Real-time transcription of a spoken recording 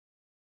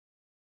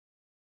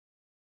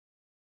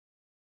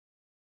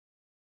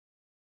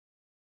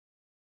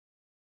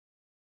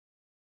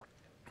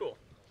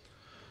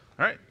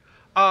All right.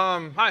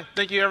 Hi,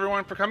 thank you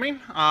everyone for coming.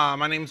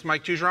 My name is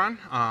Mike Tugeron.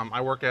 I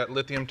work at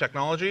Lithium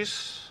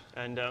Technologies.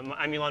 And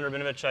I'm Milan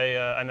Rabinovich.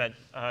 I'm at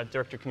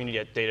Director of Community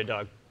at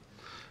DataDog.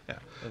 Yeah.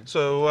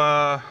 So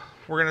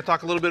we're going to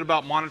talk a little bit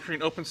about monitoring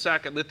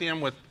OpenStack at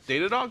Lithium with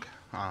DataDog.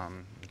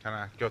 Kind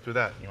of go through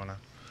that. You want to?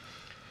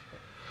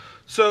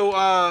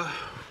 So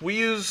we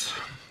use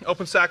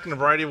OpenStack in a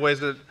variety of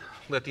ways at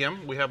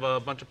Lithium. We have a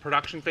bunch of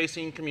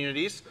production-facing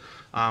communities.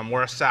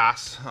 We're a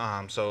SaaS,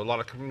 so a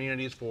lot of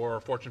communities for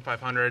Fortune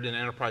 500 and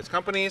enterprise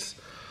companies.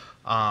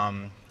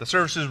 The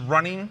service is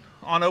running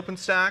on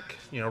OpenStack.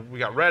 You know, we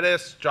got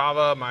Redis,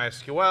 Java,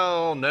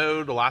 MySQL,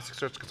 Node,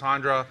 Elasticsearch,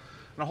 Cassandra,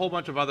 and a whole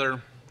bunch of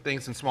other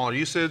things in smaller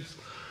usage.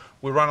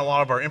 We run a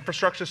lot of our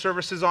infrastructure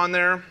services on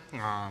there,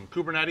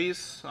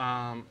 Kubernetes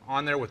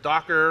on there with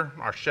Docker,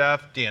 our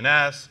Chef,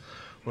 DNS.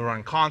 We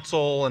run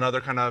console and other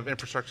kind of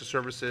infrastructure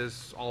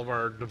services. All of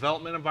our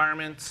development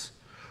environments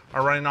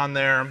are running on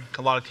there.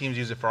 A lot of teams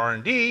use it for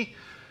R&D.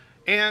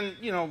 And,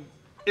 you know,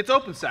 it's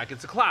OpenStack,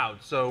 it's a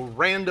cloud, so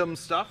random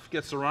stuff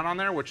gets to run on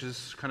there, which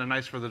is kind of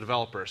nice for the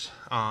developers.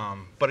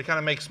 But it kind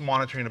of makes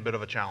monitoring a bit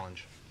of a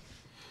challenge.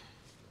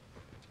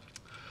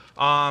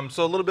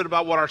 So a little bit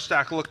about what our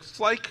stack looks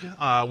like.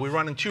 We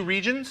run in 2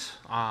 regions.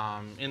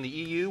 In the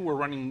EU, we're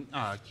running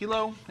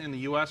Kilo. In the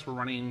US, we're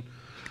running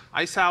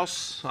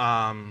Icehouse.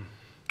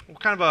 We're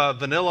kind of a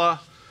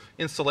vanilla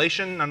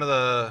installation, none of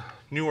the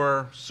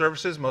newer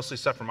services, mostly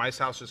stuff from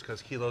Icehouse, just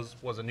because Kilo's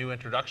was a new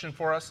introduction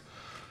for us.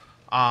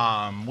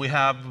 We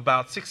have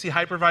about 60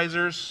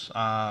 hypervisors.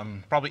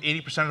 Probably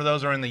 80% of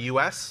those are in the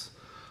US.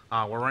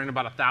 We're running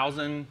about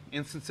 1,000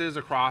 instances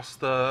across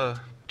the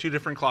 2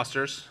 different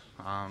clusters.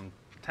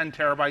 10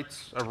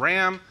 terabytes of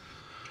RAM.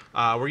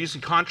 We're using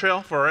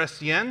Contrail for our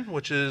SDN,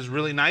 which is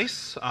really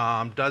nice.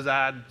 Does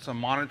add some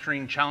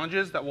monitoring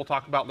challenges that we'll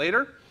talk about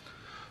later.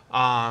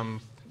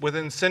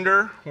 Within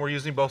Cinder, we're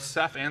using both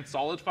Ceph and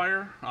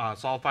SolidFire.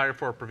 SolidFire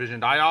for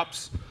provisioned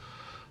IOPS.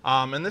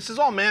 And this is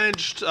all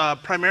managed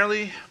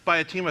primarily by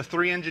a team of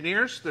 3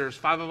 engineers. There's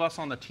 5 of us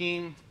on the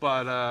team,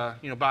 but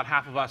you know, about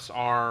half of us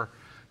are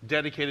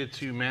dedicated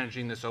to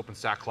managing this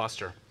OpenStack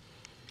cluster.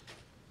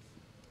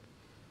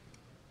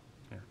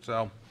 Here,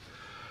 so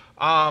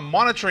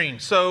monitoring.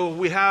 So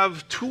we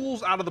have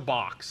tools out of the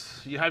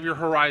box. You have your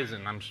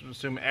Horizon. I'm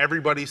assuming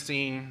everybody's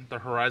seen the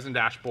Horizon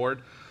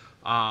dashboard.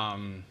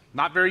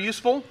 Not very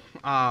useful.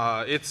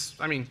 It's,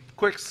 I mean,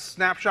 quick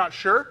snapshot,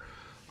 sure,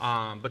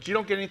 but you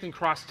don't get anything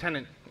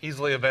cross-tenant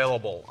easily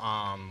available.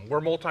 We're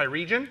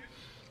multi-region,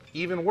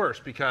 even worse,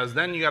 because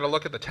then you got to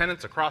look at the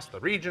tenants across the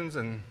regions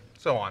and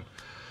so on.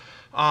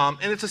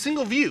 And it's a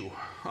single view.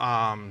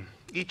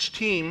 Each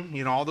team,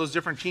 you know, all those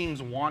different teams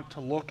want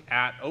to look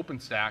at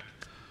OpenStack,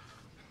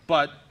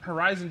 but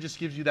Horizon just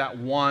gives you that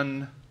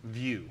one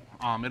view.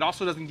 It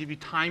also doesn't give you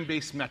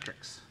time-based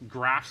metrics.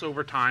 Graphs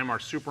over time are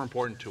super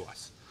important to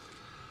us.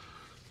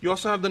 You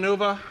also have the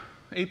Nova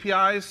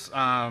APIs.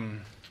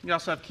 You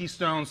also have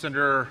Keystone,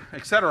 Cinder,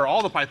 et cetera,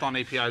 all the Python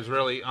APIs,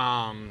 really.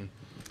 And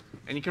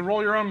you can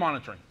roll your own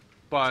monitoring.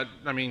 But,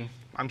 I mean,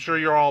 I'm sure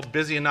you're all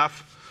busy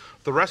enough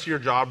the rest of your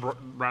job,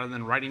 rather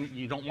than writing,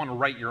 you don't want to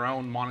write your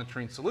own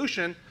monitoring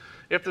solution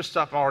if there's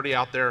stuff already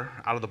out there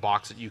out of the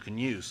box that you can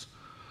use.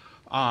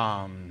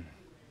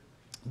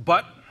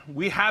 But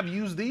we have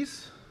used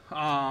these.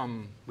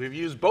 We've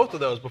used both of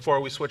those before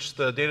we switched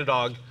the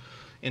DataDog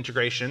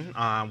integration.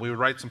 We would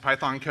write some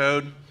Python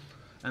code,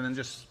 and then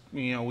just,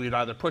 you know, we'd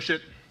either push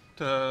it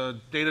to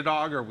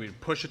DataDog, or we'd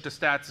push it to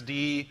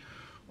statsd,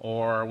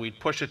 or we'd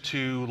push it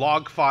to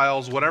log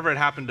files, whatever it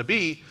happened to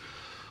be.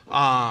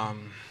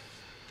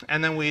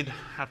 And then we'd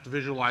have to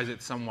visualize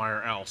it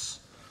somewhere else.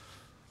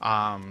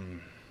 Yeah.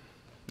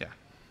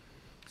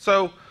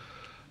 So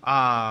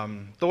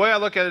the way I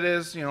look at it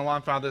is, you know,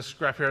 Lon found this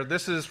graph here.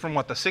 This is from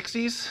what, the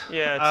 60s?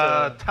 Yeah,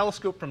 it's a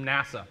telescope from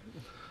NASA.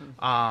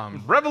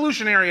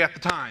 Revolutionary at the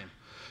time.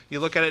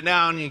 You look at it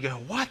now and you go,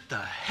 what the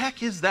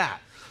heck is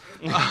that?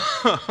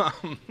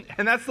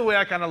 And that's the way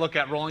I kind of look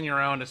at rolling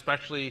your own,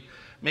 especially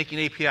making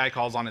API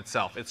calls on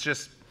itself. It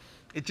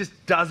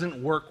just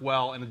doesn't work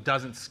well, and it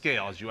doesn't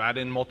scale. As you add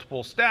in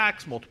multiple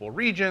stacks, multiple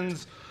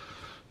regions,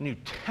 new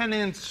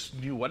tenants,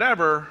 new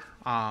whatever,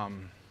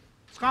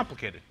 it's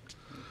complicated.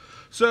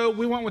 So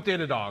we went with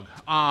DataDog.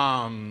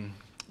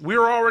 We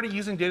were already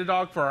using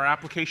DataDog for our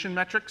application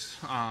metrics.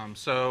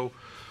 So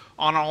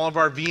on all of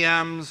our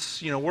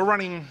VMs, you know, we're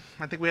running,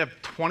 I think we have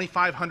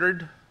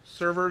 2,500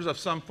 servers of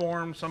some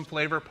form, some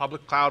flavor,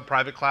 public cloud,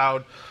 private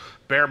cloud,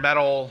 bare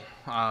metal,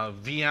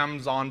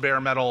 VMs on bare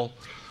metal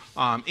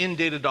in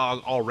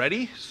DataDog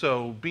already.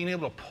 So being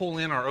able to pull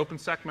in our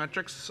OpenStack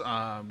metrics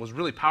was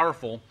really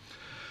powerful.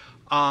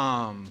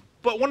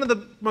 But one of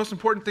the most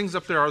important things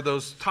up there are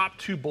those top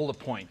 2 bullet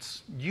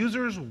points.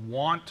 Users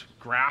want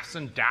graphs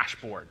and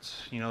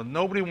dashboards. You know,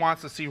 nobody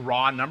wants to see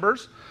raw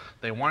numbers.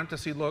 They want it to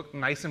see look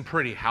nice and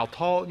pretty. How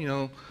tall, you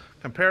know,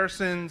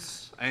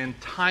 comparisons and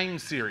time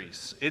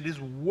series. It is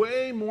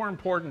way more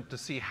important to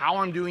see how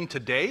I'm doing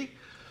today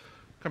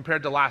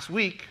compared to last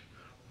week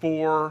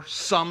for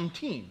some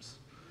teams.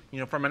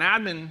 From an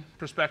admin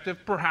perspective,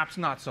 perhaps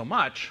not so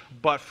much,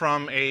 but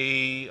from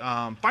a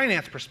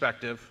finance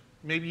perspective,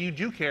 maybe you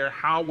do care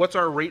what's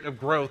our rate of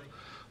growth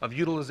of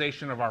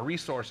utilization of our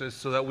resources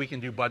so that we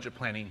can do budget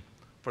planning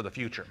for the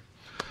future.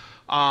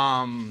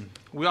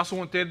 We also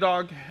want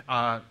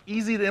DataDog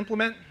easy to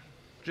implement,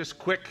 just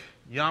quick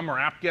yum or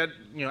apt-get,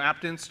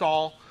 apt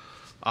install,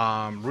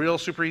 real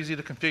super easy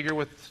to configure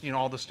with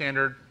all the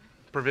standard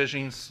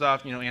provisioning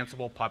stuff,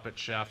 Ansible, Puppet,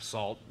 Chef,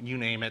 Salt, you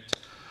name it.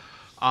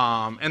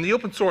 And the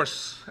open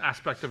source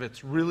aspect of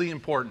it's really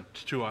important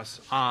to us.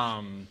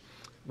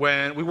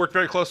 When we worked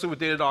very closely with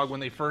DataDog when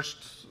they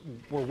first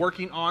were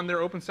working on their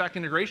OpenStack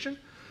integration,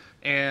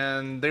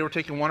 and they were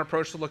taking one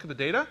approach to look at the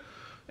data,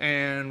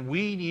 and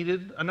we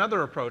needed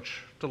another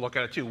approach to look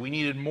at it too. We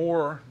needed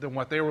more than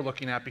what they were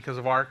looking at because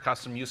of our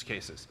custom use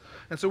cases.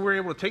 And so we were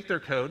able to take their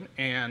code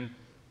and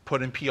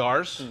put in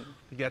PRs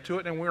to get to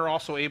it, and we were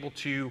also able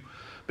to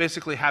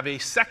basically have a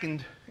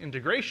second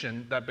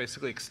integration that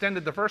basically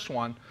extended the first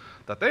one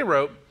that they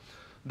wrote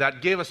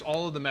that gave us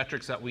all of the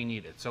metrics that we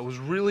needed. So it was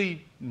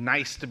really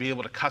nice to be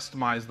able to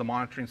customize the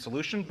monitoring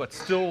solution, but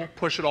still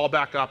push it all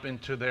back up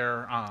into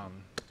their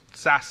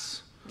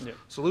SaaS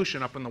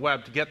solution up in the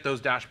web to get those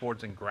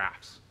dashboards and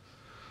graphs.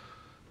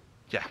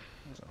 Yeah.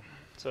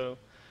 So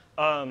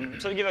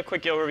to give a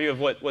quick overview of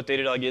what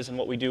DataDog is and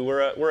what we do,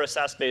 we're a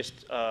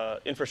SaaS-based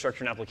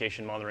infrastructure and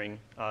application monitoring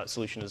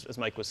solution, as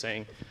Mike was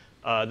saying.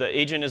 The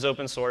agent is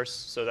open source,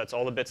 so that's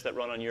all the bits that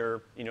run on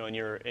your, in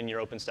your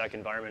OpenStack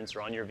environments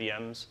or on your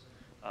VMs,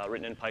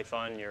 written in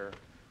Python. You're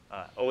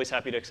always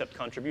happy to accept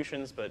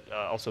contributions, but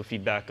also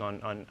feedback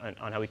on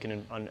how we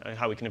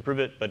can improve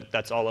it. But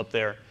that's all up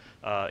there,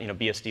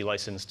 BSD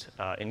licensed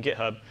in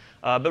GitHub.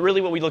 But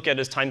really, what we look at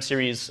is time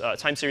series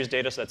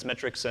data. So that's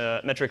metrics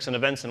and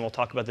events, and we'll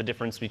talk about the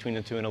difference between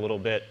the two in a little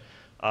bit.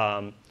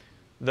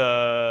 We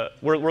are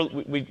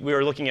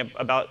looking at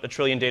about 1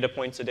 trillion data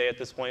points a day at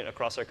this point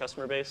across our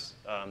customer base.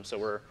 So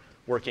we're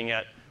working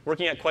at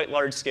quite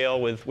large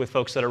scale with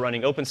folks that are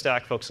running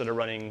OpenStack, folks that are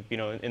running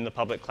in the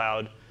public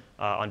cloud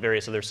on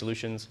various other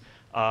solutions.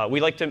 We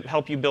like to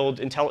help you build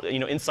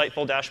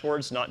insightful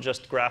dashboards, not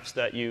just graphs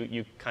that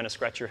you kind of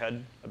scratch your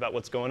head about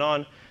what's going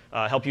on.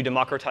 Help you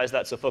democratize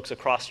that so folks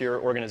across your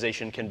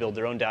organization can build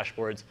their own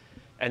dashboards,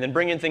 and then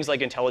bring in things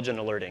like intelligent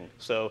alerting.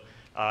 So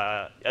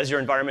as your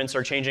environments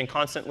are changing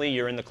constantly,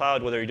 you're in the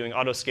cloud, whether you're doing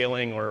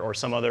auto-scaling or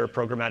some other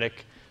programmatic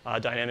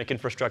dynamic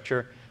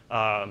infrastructure,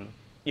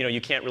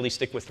 you can't really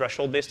stick with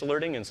threshold-based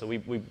alerting, and so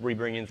we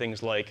bring in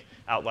things like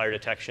outlier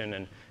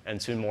detection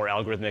and soon more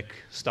algorithmic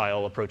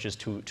style approaches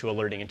to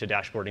alerting and to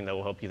dashboarding that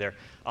will help you there.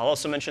 I'll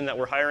also mention that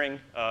we're hiring.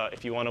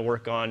 If you want to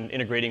work on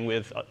integrating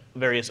with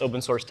various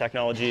open source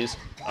technologies,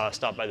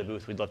 stop by the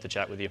booth. We'd love to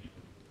chat with you.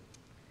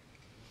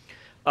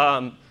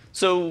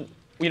 So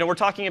we're here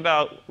talking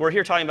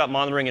about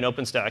monitoring in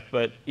OpenStack,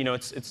 but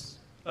it's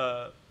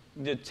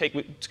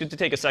good to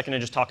take a second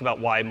and just talk about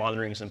why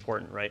monitoring is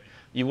important, right?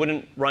 You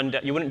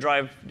wouldn't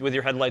drive with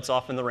your headlights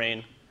off in the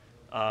rain.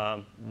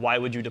 Why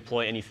would you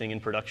deploy anything in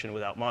production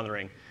without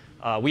monitoring?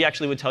 We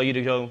actually would tell you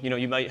to go,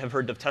 you might have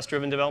heard of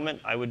test-driven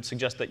development. I would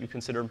suggest that you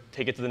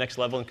take it to the next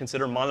level and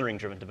consider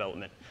monitoring-driven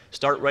development.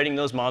 Start writing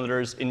those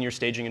monitors in your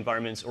staging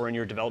environments or in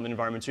your development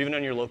environments or even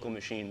on your local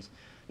machines.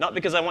 Not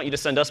because I want you to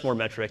send us more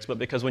metrics, but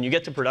because when you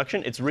get to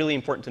production, it's really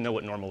important to know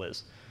what normal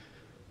is.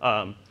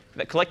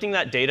 Collecting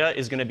that data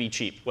is going to be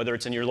cheap, whether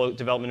it's in your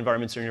development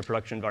environments or in your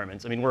production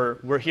environments. I mean,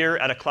 we're here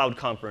at a cloud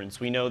conference.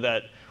 We know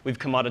that we've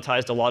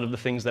commoditized a lot of the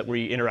things that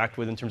we interact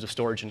with in terms of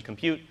storage and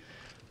compute.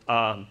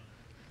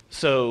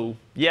 So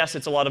yes,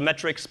 it's a lot of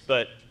metrics,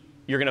 but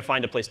you're going to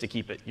find a place to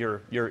keep it.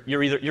 You're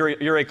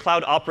a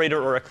cloud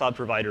operator or a cloud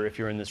provider if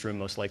you're in this room,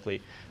 most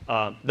likely.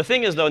 The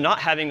thing is, though, not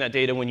having that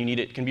data when you need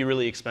it can be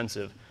really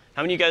expensive.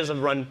 How many of you guys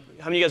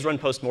run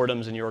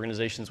postmortems in your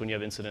organizations when you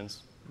have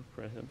incidents?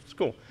 It's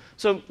cool.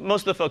 So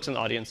most of the folks in the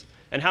audience.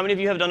 And how many of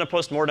you have done a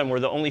postmortem where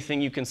the only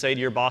thing you can say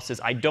to your boss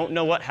is, I don't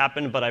know what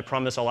happened, but I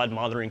promise I'll add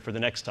monitoring for the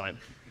next time?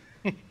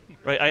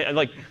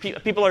 Right?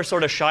 People are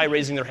sort of shy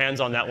raising their hands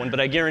on that one, but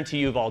I guarantee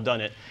you've all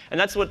done it. And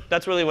that's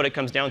really what it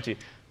comes down to.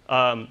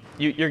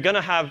 You're going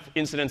to have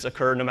incidents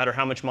occur no matter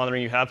how much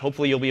monitoring you have.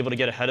 Hopefully, you'll be able to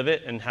get ahead of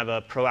it and have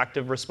a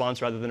proactive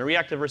response rather than a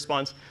reactive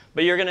response.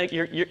 But you're going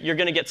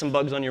to get some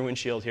bugs on your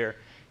windshield here,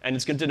 and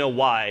it's good to know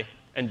why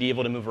and be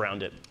able to move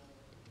around it.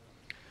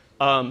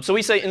 So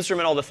we say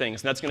instrument all the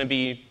things. And that's going to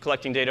be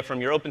collecting data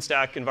from your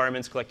OpenStack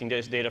environments, collecting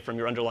data from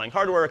your underlying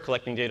hardware,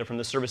 collecting data from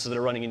the services that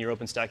are running in your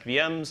OpenStack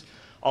VMs,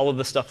 all of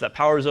the stuff that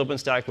powers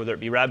OpenStack, whether it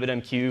be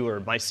RabbitMQ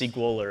or MySQL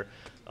or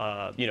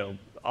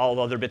all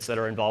the other bits that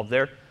are involved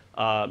there.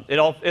 It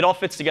all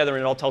fits together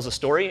and it all tells a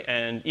story.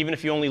 And even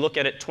if you only look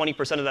at it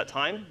 20% of that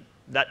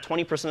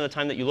 20% of the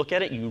time that you look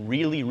at it, you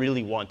really,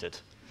 really want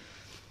it.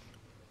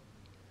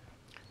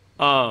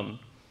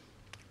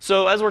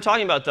 So as we're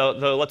talking about,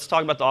 let's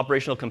talk about the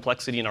operational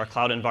complexity in our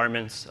cloud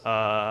environments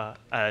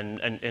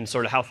and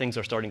sort of how things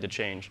are starting to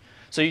change.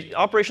 So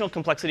operational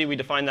complexity, we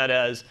define that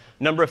as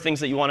number of things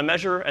that you want to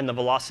measure and the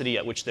velocity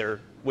at which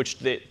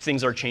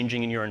things are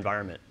changing in your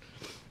environment.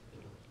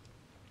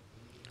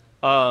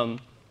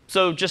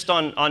 So just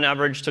on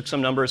average, took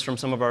some numbers from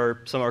some of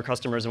our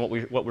customers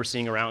and what we're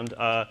seeing around.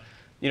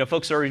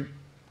 Folks are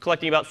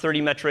collecting about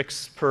 30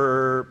 metrics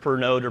per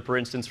node or per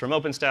instance from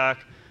OpenStack.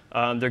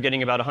 They're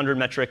getting about 100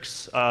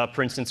 metrics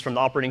per instance from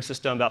the operating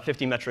system, about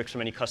 50 metrics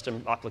from any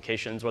custom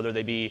applications, whether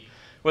they be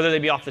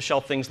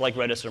off-the-shelf things like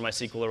Redis or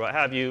MySQL or what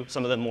have you.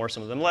 Some of them more,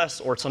 some of them less,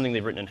 or it's something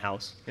they've written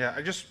in-house. Yeah,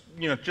 just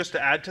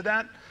to add to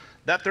that,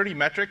 that 30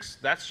 metrics,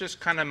 that's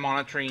just kind of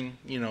monitoring,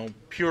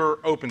 pure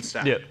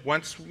OpenStack. Yeah.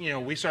 Once,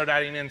 we start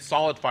adding in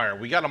SolidFire,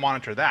 we got to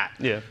monitor that.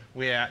 Yeah.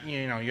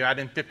 You add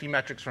in 50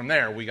 metrics from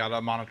there, we got to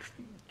monitor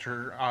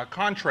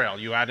Contrail.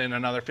 You add in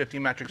another 50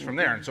 metrics from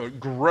there, and so it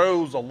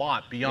grows a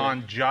lot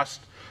beyond just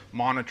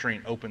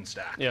monitoring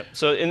OpenStack. Yeah.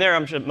 So in there,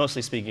 I'm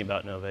mostly speaking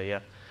about Nova. Yeah.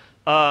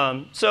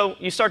 So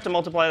you start to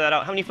multiply that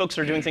out. How many folks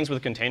are doing things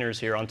with containers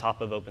here on top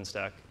of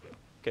OpenStack?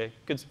 Okay,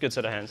 good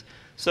set of hands.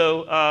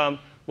 So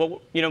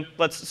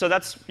so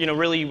that's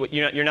really what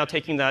you're now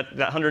taking that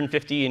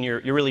 150 and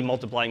you're really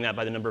multiplying that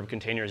by the number of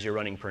containers you're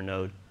running per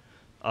node.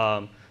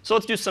 So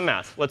let's do some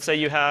math. Let's say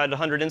you had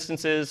 100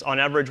 instances. On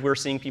average, we're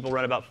seeing people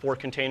run about 4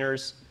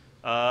 containers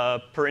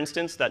per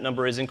instance. That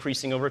number is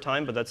increasing over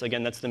time, but that's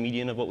the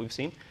median of what we've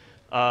seen.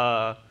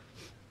 So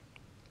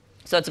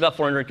that's about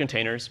 400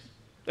 containers.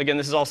 Again,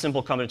 this is all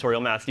simple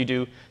combinatorial math.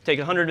 You take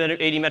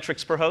 180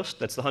 metrics per host.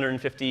 That's the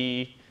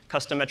 150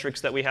 custom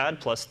metrics that we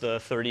had, plus the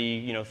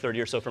 30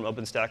 or so from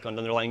OpenStack on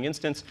the underlying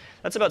instance.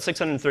 That's about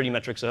 630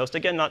 metrics a host.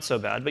 Again, not so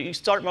bad, but you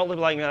start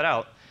multiplying that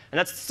out, and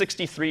that's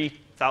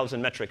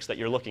 63,000 metrics that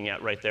you're looking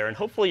at right there. And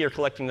hopefully you're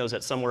collecting those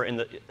at somewhere in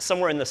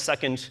the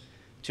second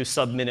to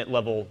sub-minute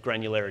level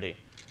granularity.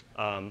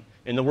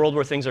 In the world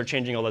where things are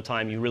changing all the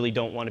time, you really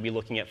don't want to be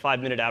looking at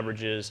 5-minute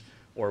averages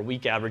or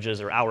week averages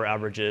or hour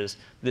averages.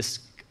 This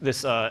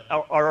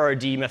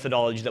RRD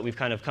methodology that we've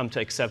kind of come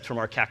to accept from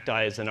our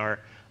cactis and our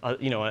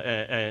and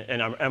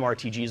our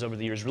MRTGs over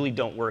the years really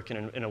don't work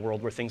in a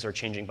world where things are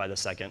changing by the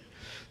second.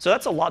 So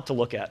that's a lot to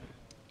look at.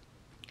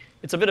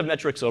 It's a bit of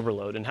metrics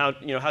overload, and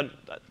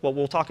what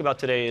we'll talk about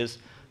today is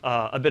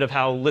a bit of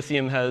how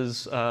Lithium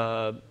has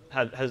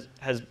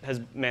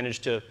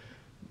managed to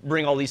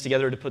bring all these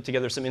together to put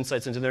together some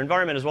insights into their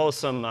environment, as well as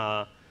some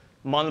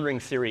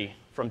monitoring theory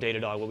from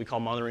DataDog, what we call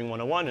monitoring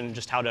 101, and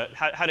just how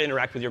to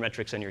interact with your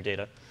metrics and your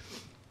data.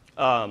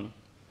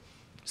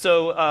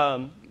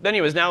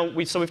 Anyways,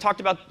 we've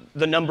talked about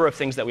the number of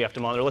things that we have to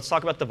monitor. Let's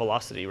talk about the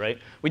velocity, right?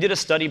 We did a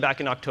study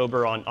back in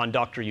October on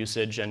Docker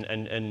usage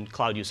and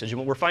cloud usage. And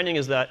what we're finding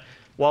is that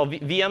while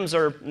VMs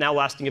are now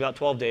lasting about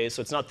 12 days,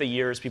 so it's not the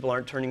years, people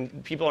aren't treating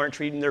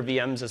their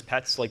VMs as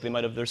pets like they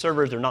might have their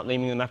servers. They're not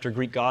naming them after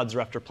Greek gods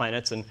or after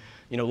planets and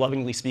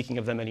lovingly speaking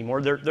of them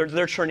anymore.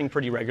 They're churning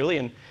pretty regularly.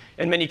 And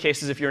in many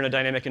cases, if you're in a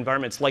dynamic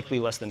environment, it's likely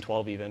less than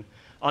 12 even.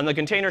 On the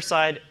container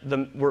side,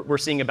 we're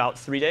seeing about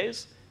 3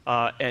 days.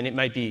 And it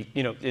might be,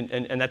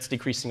 and that's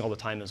decreasing all the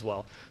time as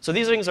well. So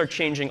these things are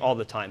changing all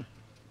the time,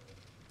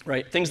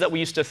 right? Things that we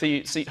used to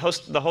see,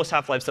 the host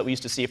half-lives that we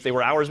used to see, if they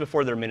were hours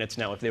before, they're minutes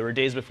now. If they were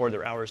days before,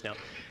 they're hours now.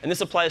 And this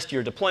applies to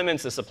your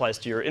deployments. This applies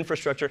to your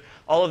infrastructure.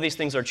 All of these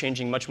things are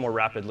changing much more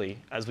rapidly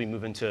as we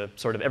move into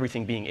sort of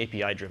everything being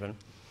API-driven.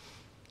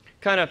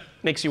 Kind of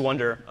makes you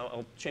wonder.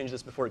 I'll change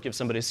this before it gives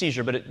somebody a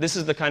seizure, but this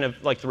is the kind of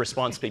the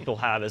response people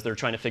have as they're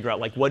trying to figure out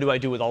what do I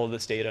do with all of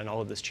this data and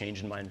all of this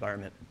change in my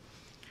environment.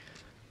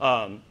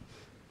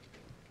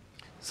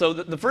 So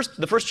the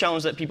first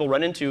challenge that people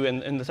run into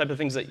and the type of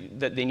things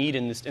that they need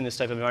in this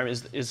type of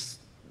environment is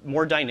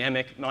more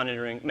dynamic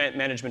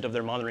management of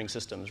their monitoring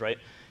systems, right?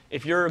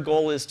 If your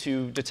goal is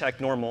to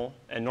detect normal,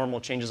 and normal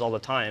changes all the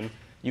time,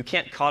 you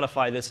can't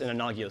codify this in a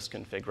Nagios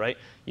config, right?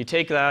 You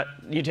take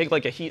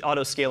like a heat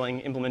auto-scaling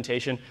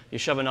implementation, you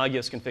shove a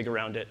Nagios config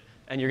around it,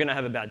 and you're going to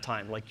have a bad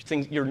time. Like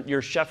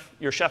your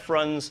chef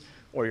runs,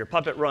 or your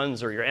Puppet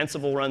runs, or your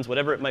Ansible runs,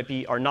 whatever it might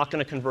be, are not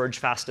going to converge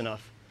fast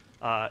enough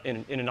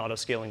in an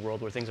auto-scaling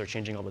world where things are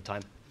changing all the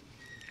time.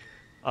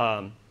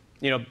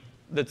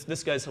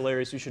 This guy's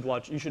hilarious. You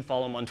should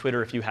follow him on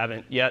Twitter if you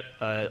haven't yet.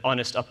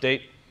 Honest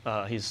Update.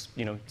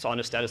 It's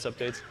honest status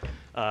updates.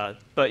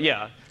 But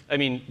yeah, I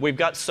mean, we've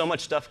got so much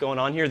stuff going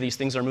on here. These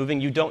things are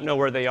moving. You don't know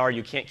where they are.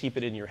 You can't keep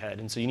it in your head.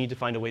 And so you need to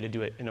find a way to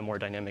do it in a more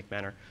dynamic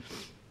manner.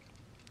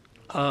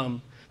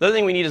 The other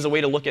thing we need is a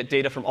way to look at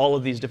data from all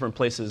of these different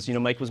places.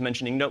 Mike was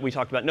mentioning, we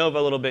talked about Nova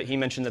a little bit. He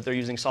mentioned that they're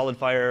using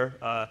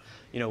SolidFire.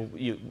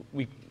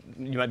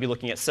 You might be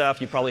looking at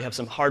Ceph. You probably have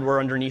some hardware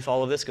underneath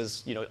all of this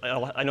because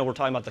I know we're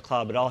talking about the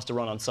cloud, but it all has to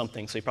run on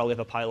something. So you probably have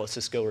a pile of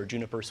Cisco or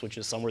Juniper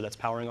switches somewhere that's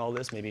powering all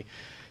this. Maybe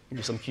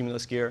some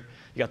Cumulus gear.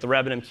 You got the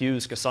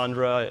RabbitMQs,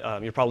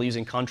 Cassandra. You're probably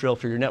using Contrail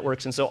for your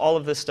networks. And so all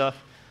of this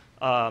stuff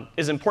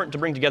is important to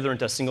bring together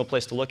into a single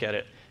place to look at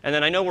it. And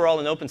then I know we're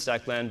all in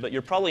OpenStack land, but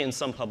you're probably in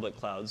some public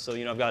clouds. So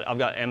I've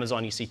got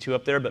Amazon EC2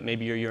 up there, but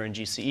maybe you're in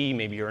GCE,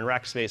 maybe you're in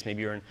Rackspace,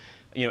 maybe you're in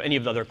any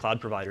of the other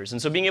cloud providers.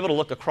 And so being able to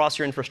look across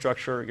your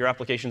infrastructure, your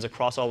applications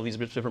across all of these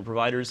different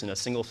providers in a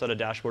single set of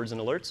dashboards and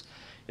alerts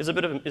is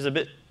a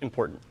bit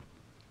important.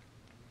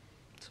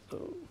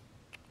 So,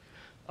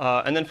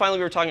 and then finally,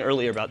 we were talking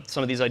earlier about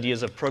some of these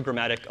ideas of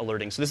programmatic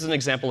alerting. So this is an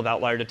example of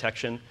outlier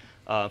detection.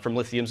 from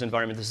Lithium's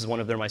environment. This is one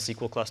of their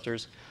MySQL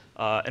clusters.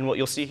 And what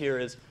you'll see here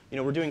is,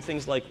 we're doing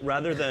things like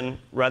rather than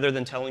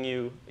telling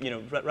you,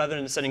 rather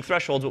than setting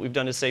thresholds, what we've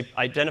done is say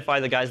identify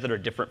the guys that are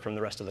different from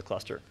the rest of the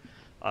cluster.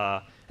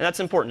 And that's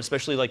important,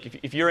 especially like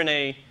if you're in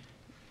a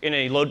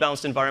load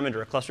balanced environment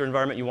or a cluster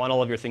environment, you want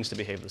all of your things to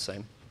behave the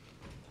same.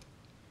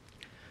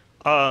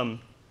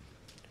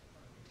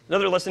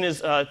 Another lesson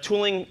is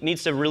tooling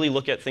needs to really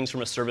look at things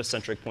from a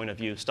service-centric point of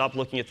view. Stop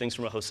looking at things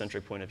from a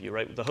host-centric point of view,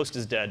 right? The host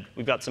is dead.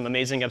 We've got some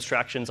amazing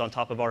abstractions on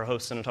top of our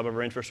hosts and on top of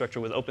our infrastructure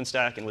with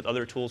OpenStack and with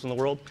other tools in the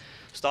world.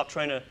 Stop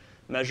trying to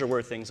measure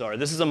where things are.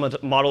 This is a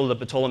model of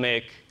the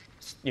Ptolemaic,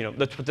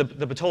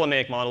 the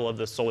Ptolemaic model of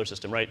the solar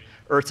system, right?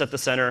 Earth's at the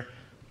center.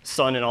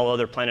 Sun and all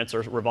other planets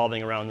are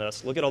revolving around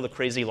this. Look at all the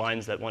crazy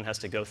lines that one has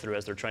to go through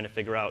as they're trying to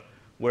figure out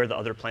where the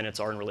other planets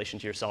are in relation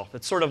to yourself.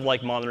 It's sort of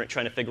like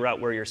trying to figure out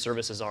where your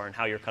services are and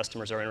how your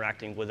customers are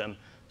interacting with them,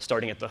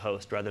 starting at the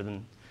host rather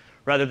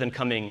than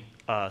coming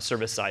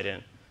service side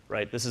in,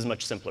 right? This is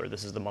much simpler.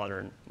 This is the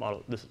modern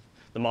model. This is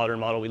the modern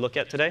model we look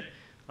at today.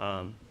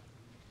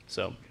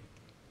 So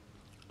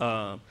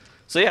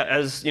yeah,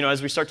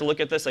 as we start to look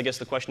at this, I guess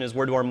the question is,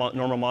 where do our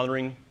normal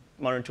monitoring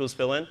tools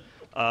fill in?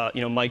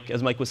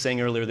 As Mike was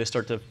saying earlier, they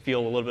start to feel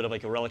a little bit of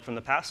like a relic from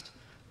the past.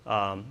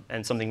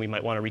 And something we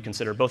might want to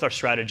reconsider, both our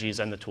strategies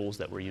and the tools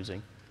that we're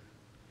using.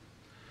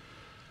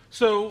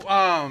 So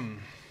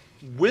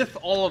with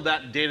all of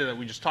that data that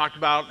we just talked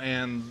about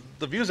and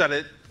the views at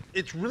it,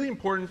 it's really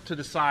important to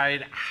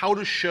decide how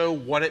to show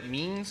what it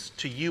means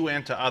to you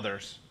and to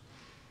others.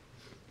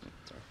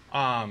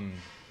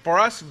 For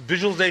us,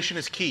 visualization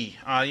is key.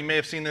 You may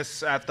have seen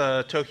this at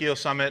the Tokyo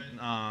Summit.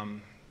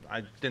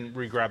 I didn't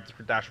re-grab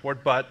the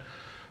dashboard, but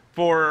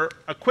for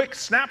a quick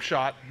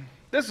snapshot,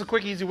 this is a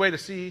quick, easy way to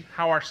see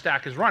how our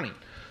stack is running.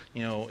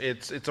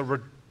 It's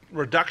a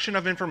reduction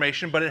of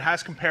information, but it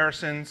has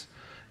comparisons,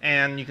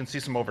 and you can see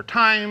some over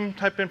time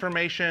type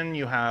information.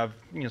 You have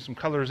some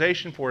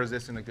colorization for, is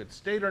this in a good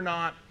state or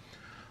not?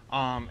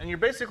 And you're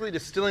basically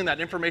distilling that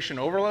information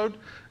overload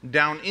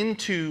down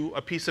into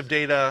a piece of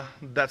data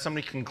that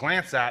somebody can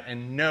glance at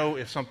and know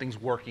if something's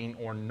working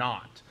or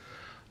not.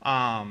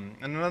 And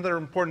another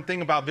important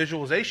thing about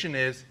visualization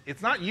is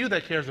it's not you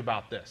that cares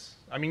about this.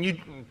 I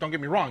mean, don't get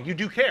me wrong, you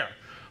do care.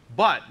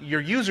 But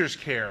your users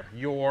care,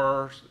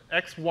 your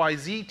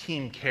XYZ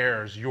team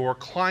cares, your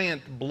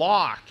client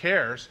blah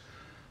cares,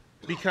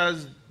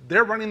 because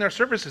they're running their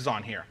services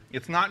on here.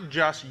 It's not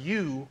just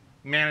you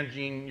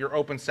managing your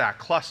OpenStack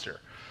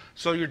cluster.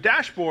 So your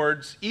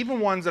dashboards,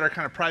 even ones that are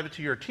kind of private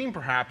to your team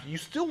perhaps, you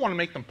still want to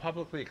make them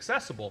publicly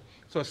accessible.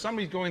 So if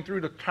somebody's going through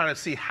to try to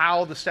see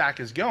how the stack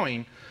is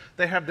going,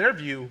 they have their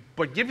view,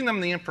 but giving them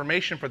the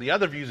information for the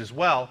other views as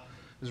well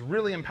is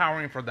really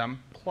empowering for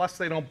them. Plus,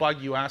 they don't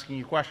bug you asking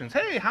you questions.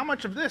 Hey, how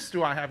much of this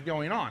do I have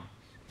going on?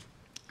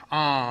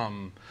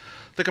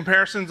 The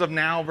comparisons of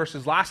now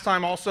versus last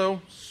time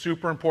also,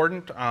 super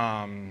important.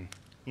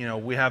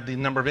 We have the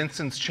number of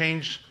instances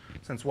changed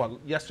since what,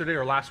 yesterday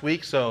or last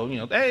week. So,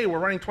 hey, we're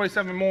running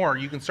 27 more.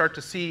 You can start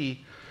to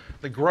see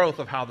the growth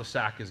of how the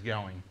stack is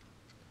going.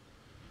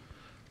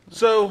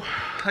 So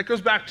that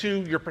goes back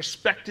to your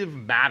perspective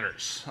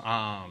matters.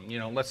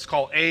 Let's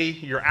call A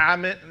your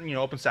admin,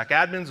 OpenStack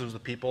admins, those are the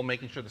people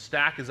making sure the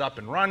stack is up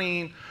and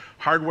running,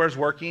 hardware's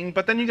working.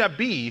 But then you got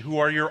B, who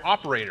are your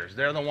operators.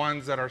 They're the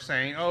ones that are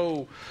saying,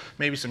 oh,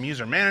 maybe some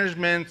user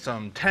management,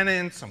 some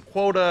tenants, some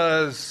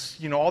quotas,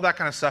 all that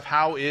kind of stuff.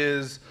 How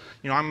is,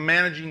 I'm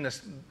managing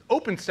this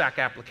OpenStack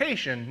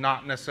application,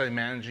 not necessarily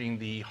managing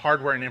the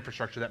hardware and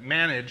infrastructure that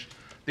manage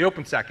the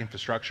OpenStack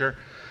infrastructure.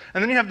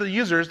 And then you have the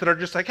users that are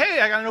just like,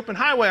 hey, I got an open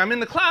highway, I'm in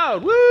the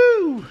cloud,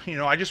 woo!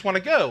 I just want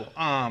to go.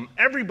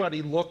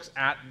 Everybody looks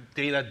at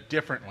data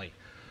differently.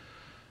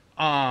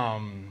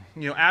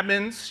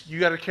 Admins, you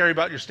got to care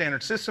about your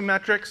standard system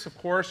metrics, of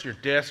course, your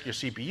disk, your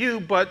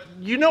CPU, but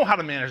you know how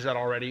to manage that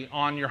already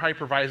on your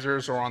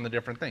hypervisors or on the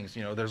different things.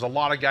 There's a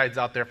lot of guides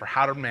out there for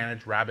how to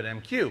manage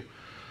RabbitMQ.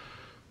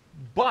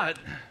 But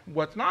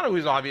what's not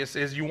always obvious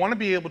is you want to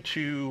be able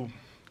to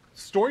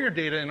store your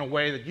data in a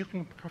way that you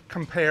can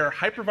compare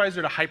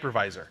hypervisor to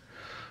hypervisor.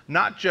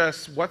 Not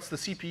just what's the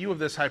CPU of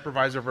this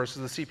hypervisor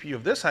versus the CPU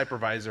of this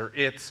hypervisor.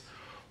 It's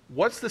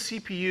what's the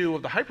CPU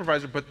of the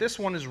hypervisor, but this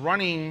one is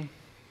running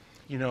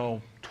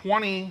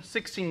 20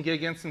 16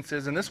 gig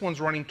instances, and this one's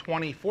running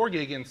 24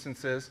 gig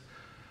instances.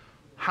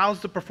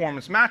 How's the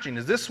performance matching?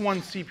 Is this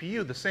one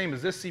CPU the same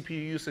as this CPU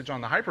usage on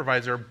the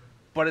hypervisor,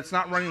 but it's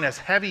not running as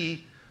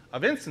heavy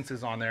of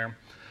instances on there?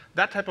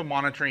 That type of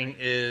monitoring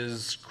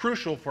is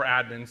crucial for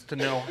admins to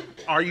know,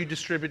 are you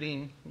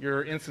distributing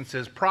your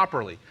instances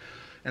properly?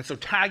 And so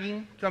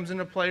tagging comes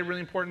into play,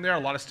 really important there. A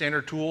lot of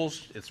standard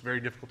tools, it's very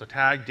difficult to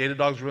tag.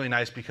 DataDog's really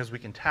nice because we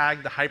can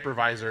tag the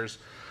hypervisors,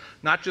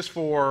 not just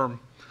for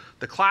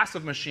the class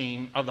of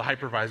machine of the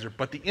hypervisor,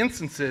 but the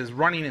instances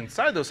running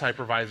inside those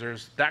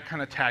hypervisors. That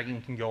kind of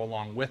tagging can go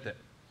along with it.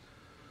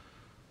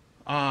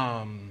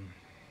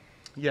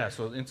 Yeah,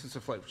 so instance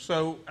of flavor.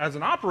 So as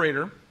an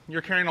operator,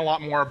 you're caring a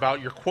lot more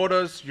about your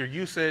quotas, your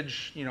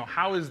usage,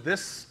 how is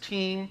this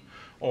team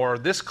or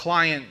this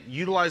client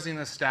utilizing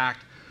the stack?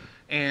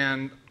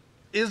 And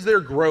is their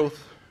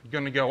growth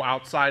going to go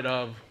outside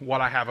of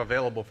what I have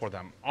available for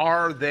them?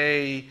 Are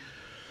they,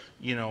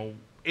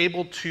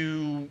 able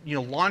to,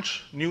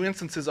 launch new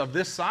instances of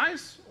this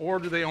size, or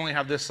do they only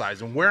have this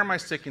size? And where am I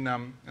sticking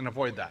them and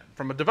avoid that?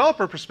 From a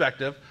developer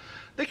perspective,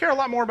 they care a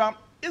lot more about,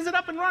 is it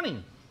up and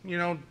running?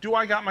 Do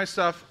I got my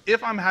stuff?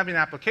 If I'm having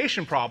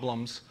application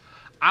problems,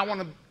 I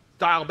want to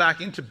dial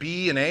back into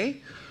B and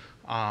A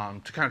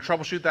to kind of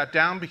troubleshoot that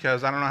down,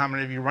 because I don't know how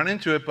many of you run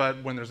into it,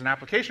 but when there's an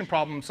application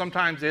problem,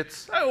 sometimes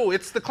it's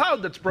the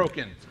cloud that's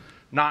broken,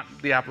 not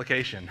the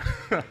application.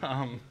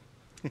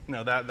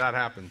 That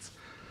happens.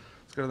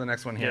 Let's go to the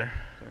next one here.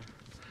 Yeah.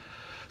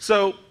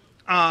 So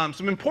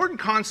some important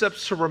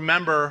concepts to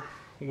remember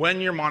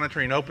when you're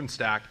monitoring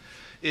OpenStack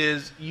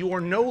is you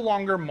are no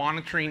longer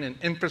monitoring an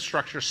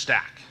infrastructure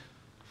stack.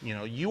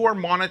 You are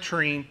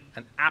monitoring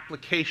an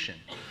application.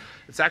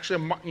 It's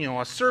actually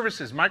a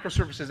services,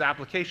 microservices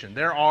application.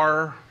 There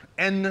are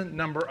n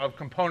number of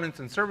components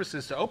and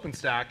services to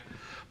OpenStack,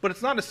 but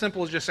it's not as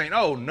simple as just saying,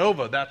 oh,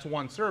 Nova, that's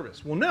one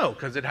service. Well, no,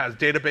 because it has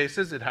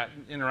databases, it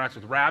interacts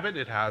with Rabbit,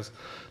 it has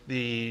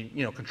the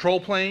control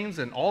planes,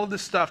 and all of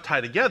this stuff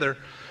tied together.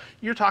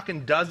 You're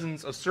talking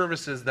dozens of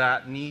services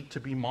that need to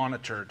be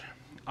monitored.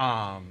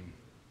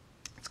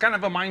 It's kind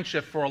of a mind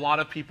shift for a lot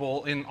of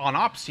people on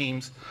ops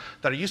teams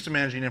that are used to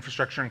managing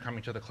infrastructure and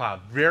coming to the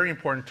cloud. Very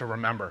important to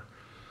remember.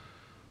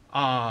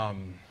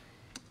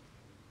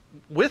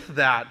 With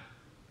that,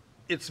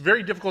 it's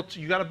very difficult.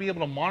 You got to be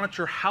able to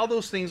monitor how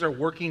those things are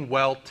working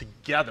well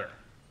together.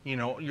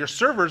 Your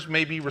servers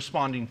may be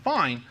responding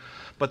fine,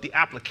 but the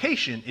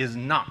application is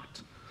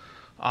not.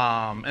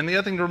 And the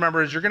other thing to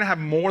remember is you're going to have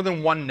more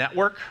than one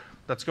network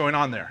that's going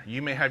on there.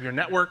 You may have your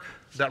network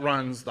that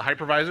runs the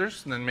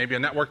hypervisors, and then maybe a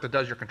network that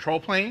does your control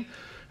plane,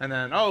 and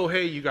then, oh,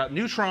 hey, you got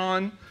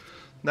Neutron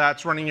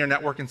that's running your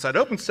network inside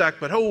OpenStack,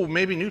 but oh,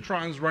 maybe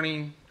Neutron's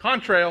running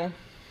Contrail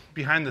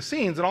behind the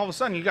scenes, and all of a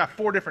sudden you got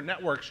 4 different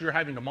networks you're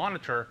having to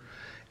monitor.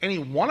 Any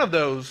one of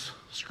those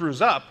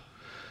screws up,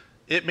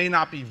 it may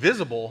not be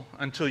visible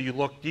until you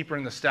look deeper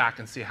in the stack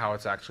and see how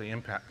it's actually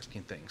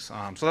impacting things.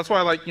 So that's why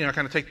I like, kind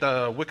of take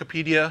the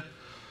Wikipedia,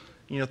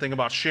 thing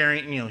about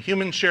sharing,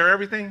 humans share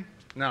everything.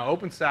 Now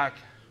OpenStack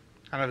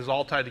kind of is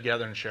all tied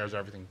together and shares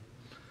everything.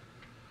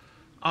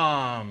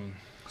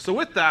 So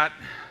with that,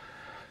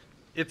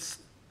 it's,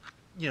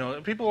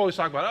 people always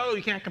talk about, oh,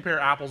 you can't compare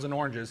apples and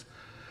oranges.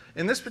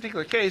 In this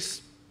particular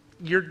case,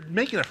 you're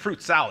making a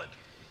fruit salad.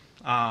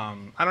 I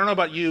don't know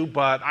about you,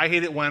 but I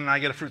hate it when I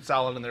get a fruit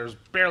salad and there's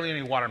barely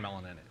any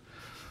watermelon in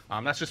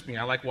it. That's just me.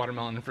 I like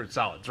watermelon and fruit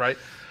salads, right?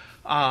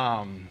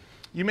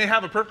 You may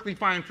have a perfectly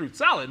fine fruit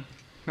salad,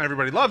 and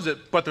everybody loves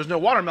it, but there's no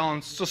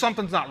watermelon, so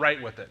something's not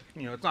right with it.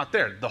 It's not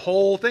there. The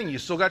whole thing, you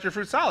still got your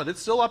fruit salad. It's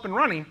still up and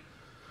running,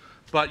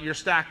 but your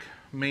stack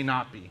may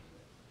not be.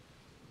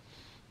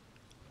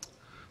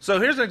 So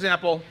here's an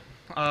example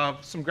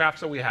of some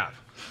graphs that we have.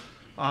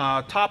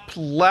 Top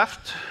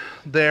left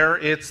there,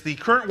 it's the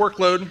current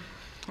workload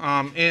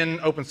in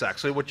OpenStack.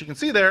 So what you can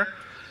see there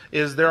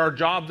is there are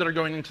jobs that are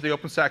going into the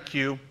OpenStack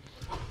queue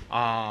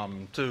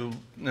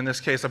in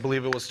this case, I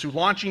believe it was to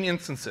launching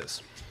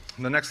instances.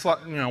 The next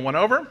one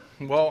over,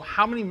 well,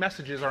 how many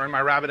messages are in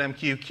my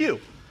RabbitMQ queue?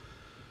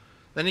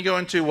 Then you go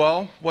into,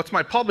 well, what's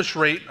my publish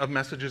rate of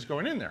messages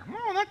going in there?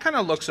 Well, that kind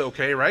of looks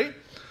okay, right?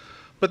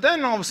 But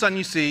then all of a sudden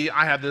you see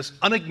I have this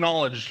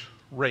unacknowledged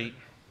rate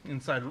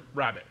inside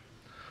Rabbit.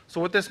 So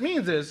what this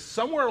means is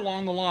somewhere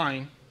along the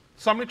line,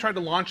 somebody tried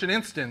to launch an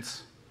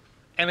instance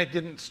and it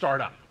didn't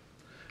start up.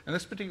 In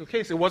this particular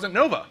case, it wasn't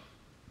Nova.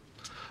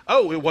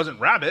 Oh, it wasn't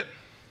Rabbit.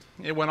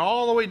 It went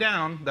all the way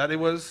down that it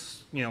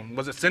was,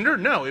 was it Cinder?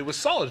 No, it was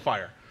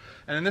SolidFire.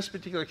 And in this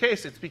particular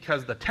case, it's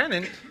because the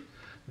tenant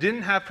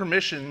didn't have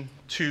permission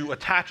to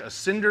attach a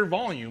Cinder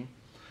volume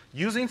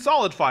using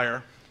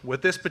SolidFire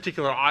with this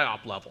particular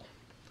IOP level.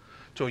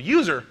 To a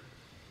user,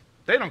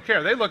 they don't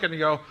care. They look at it and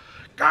go,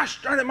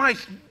 gosh darn it, my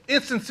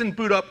instance didn't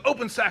boot up,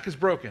 OpenStack is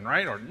broken,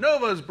 right? Or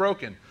Nova is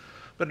broken.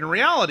 But in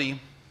reality,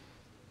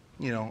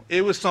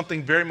 it was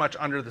something very much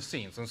under the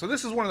scenes. And so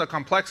this is one of the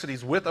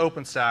complexities with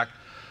OpenStack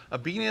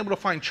of being able to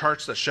find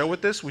charts that show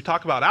with this. We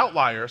talk about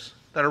outliers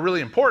that are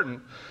really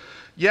important.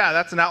 Yeah,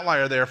 that's an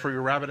outlier there for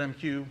your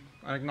RabbitMQ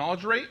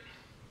unacknowledged rate,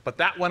 but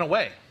that went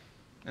away.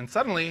 And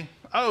suddenly,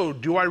 oh,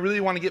 do I really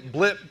want to get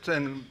blipped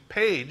and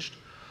paged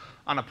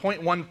on a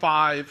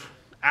 0.15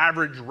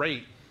 average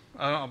rate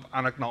of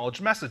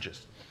unacknowledged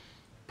messages?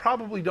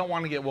 Probably don't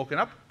want to get woken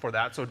up for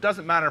that, so it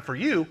doesn't matter for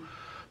you,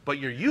 but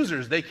your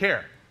users, they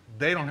care.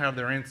 They don't have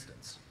their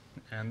instance.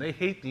 And they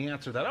hate the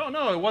answer that, oh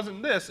no, it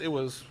wasn't this, it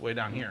was way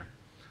down here.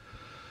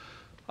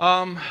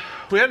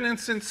 We had an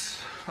instance,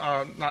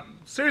 not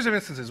series of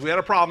instances, we had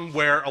a problem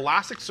where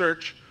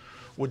Elasticsearch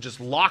would just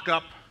lock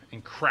up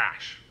and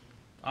crash.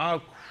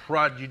 Oh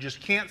crud, you just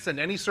can't send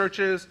any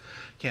searches,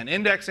 can't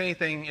index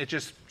anything, it's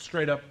just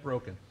straight up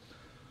broken.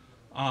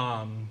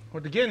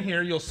 What again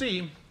here you'll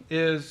see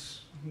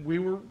is we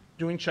were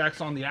doing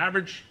checks on the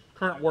average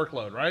current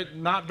workload, right?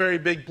 Not very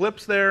big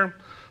blips there.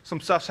 Some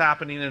stuff's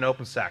happening in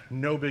OpenStack.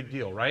 No big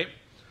deal, right?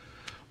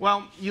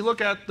 Well, you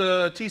look at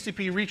the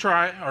TCP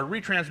retry or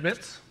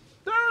retransmits.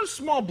 They're a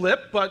small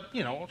blip, but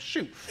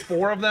shoot,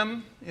 4 of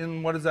them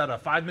in what is that, a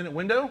 5-minute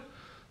window?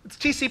 It's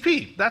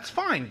TCP. That's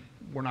fine.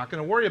 We're not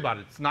going to worry about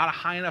it. It's not a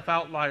high enough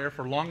outlier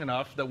for long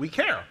enough that we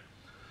care.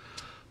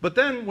 But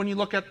then when you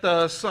look at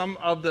the sum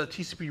of the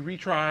TCP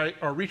retry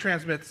or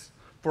retransmits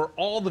for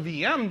all the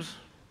VMs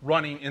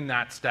running in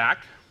that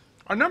stack,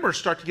 our numbers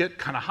start to get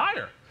kind of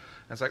higher.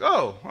 And it's like,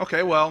 oh,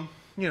 okay, well,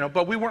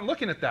 but we weren't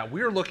looking at that.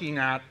 We were looking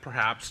at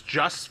perhaps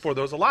just for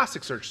those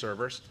Elasticsearch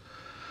servers.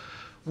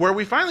 Where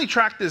we finally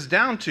tracked this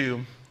down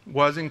to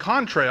was in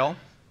Contrail,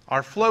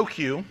 our flow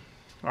queue,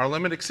 our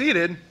limit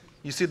exceeded.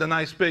 You see the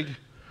nice big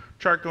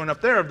chart going up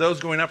there of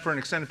those going up for an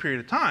extended period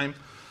of time.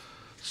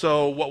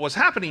 So what was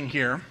happening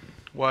here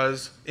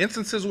was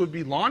instances would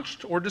be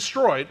launched or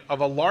destroyed of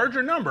a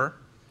larger number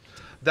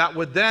that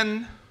would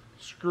then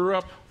screw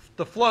up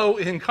the flow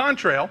in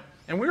Contrail.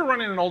 And we were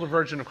running an older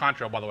version of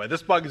Contrail, by the way.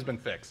 This bug has been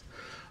fixed.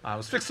 It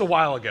was fixed a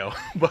while ago,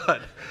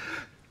 but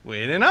we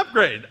didn't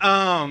upgrade.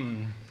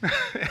 And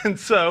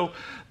so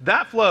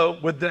that flow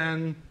would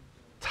then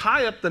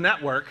tie up the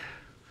network.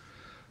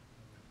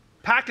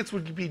 Packets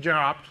would be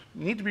dropped,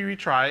 need to be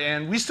retried,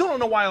 and we still don't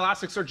know why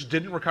Elasticsearch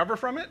didn't recover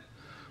from it,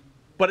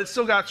 but it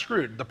still got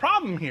screwed. The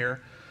problem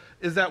here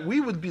is that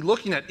we would be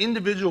looking at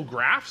individual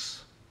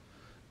graphs,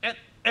 and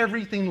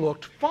everything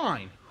looked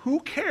fine. Who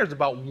cares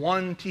about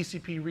one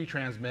TCP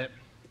retransmit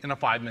in a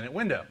 5-minute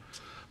window?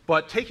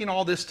 But taking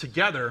all this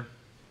together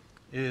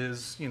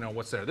is,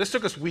 what's there. This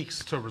took us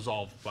weeks to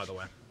resolve, by the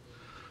way.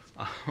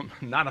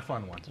 Not a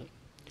fun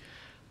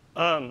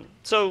one.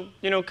 So,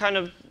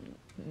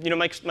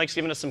 Mike's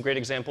given us some great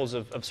examples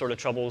of sort of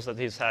troubles that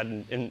he's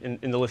had in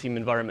the Lithium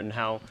environment and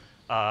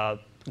how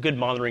good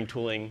monitoring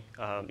tooling.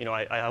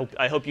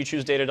 I hope you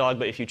choose DataDog,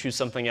 but if you choose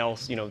something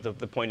else,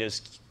 the point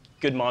is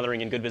good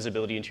monitoring and good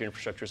visibility into your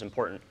infrastructure is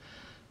important.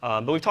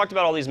 But we've talked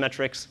about all these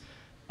metrics.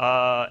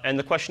 And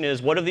the question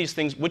is, which of these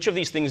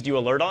things do you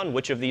alert on?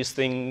 Which of these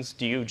things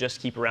do you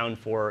just keep around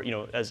for,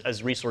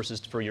 as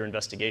resources for your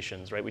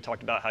investigations, right? We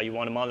talked about how you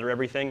want to monitor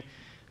everything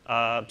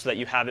so that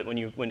you have it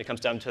when it comes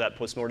down to that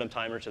postmortem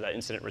time or to that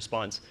incident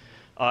response.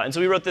 And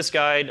so we wrote this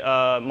guide,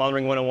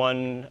 Monitoring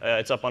 101.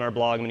 It's up on our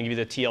blog. I'm going to give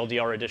you the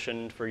TLDR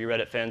edition for you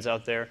Reddit fans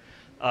out there.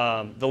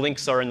 The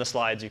links are in the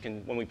slides.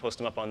 When we post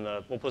them up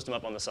we'll post them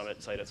up on the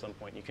Summit site at some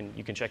point.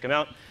 You can check them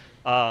out.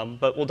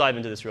 But we'll dive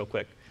into this real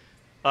quick.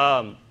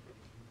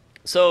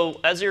 So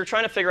as you're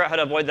trying to figure out how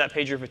to avoid that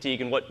pager fatigue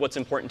and what's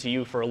important to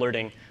you for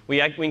alerting, we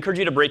encourage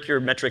you to break your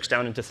metrics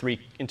down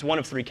into one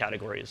of 3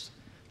 categories.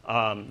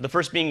 The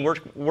first being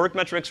work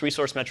metrics,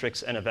 resource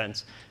metrics, and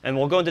events. And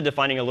we'll go into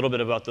defining a little bit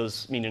about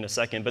those in a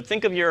second. But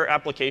think of your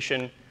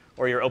application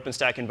or your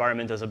OpenStack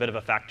environment as a bit of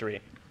a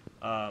factory.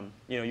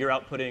 You're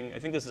outputting, I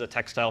think this is a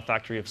textile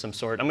factory of some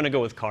sort. I'm going to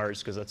go with cars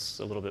because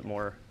that's a little bit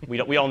more,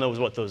 we all know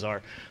what those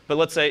are. But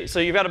let's say, so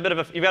you've got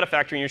a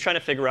factory and you're trying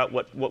to figure out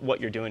what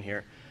you're doing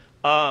here.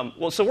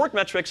 So work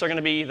metrics are going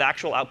to be the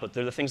actual output.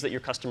 They're the things that your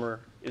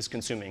customer is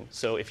consuming.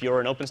 So if you're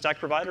an OpenStack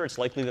provider, it's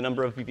likely the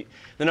number of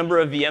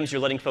VMs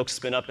you're letting folks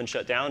spin up and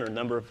shut down, or the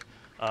number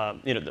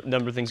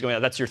of things going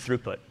out. That's your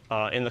throughput.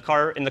 In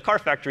the car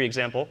factory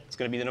example, it's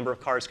going to be the number of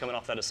cars coming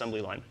off that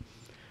assembly line.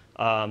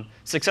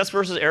 Success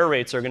versus error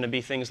rates are going to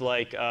be things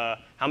like how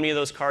many of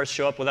those cars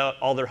show up without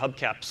all their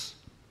hubcaps,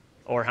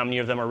 or how many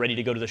of them are ready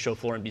to go to the show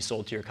floor and be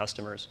sold to your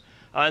customers.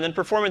 And then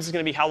performance is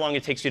going to be how long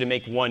it takes you to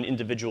make one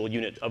individual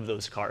unit of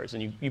those cars.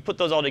 And you put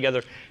those all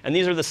together, and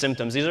these are the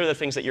symptoms. These are the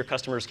things that your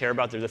customers care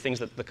about. They're the things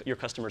that your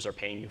customers are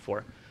paying you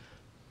for.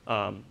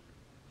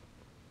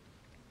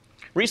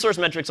 Resource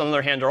metrics, on the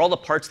other hand, are all the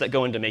parts that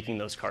go into making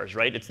those cars,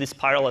 right? It's this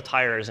pile of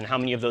tires, and how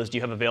many of those do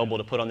you have available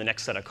to put on the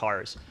next set of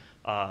cars?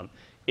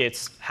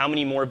 It's how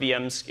many more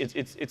VMs,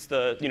 it's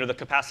the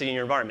capacity in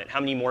your environment.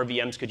 How many more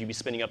VMs could you be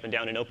spinning up and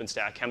down in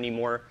OpenStack? How many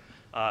more,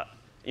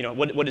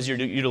 what is your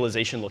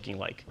utilization looking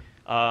like?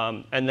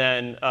 And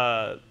then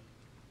the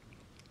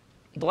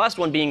last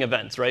one being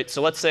events, right?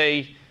 So let's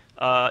say,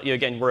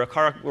 again, we're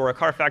a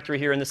car factory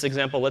here in this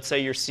example. Let's say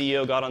your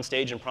CEO got on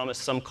stage and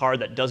promised some car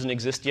that doesn't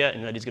exist yet,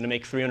 and that he's going to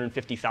make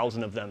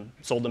 350,000 of them,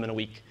 sold them in a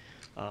week.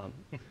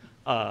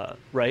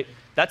 Right?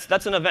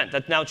 That's an event.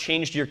 That now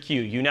changed your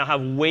queue. You now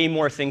have way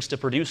more things to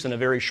produce in a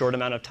very short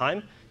amount of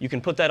time. You can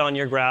put that on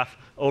your graph,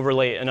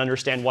 overlay it, and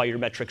understand why your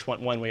metrics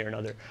went one way or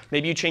another.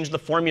 Maybe you change the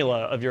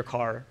formula of your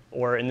car,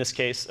 or in this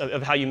case,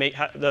 of how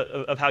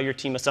your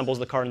team assembles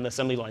the car in the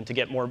assembly line to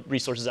get more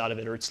resources out of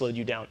it, or it slowed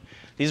you down.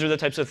 These are the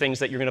types of things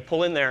that you're going to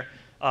pull in there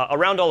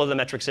around all of the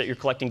metrics that you're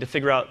collecting to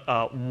figure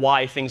out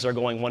why things are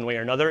going one way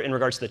or another in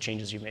regards to the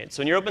changes you've made.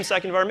 So in your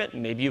OpenStack environment,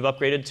 maybe you've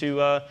upgraded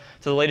to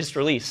the latest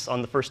release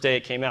on the first day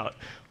it came out.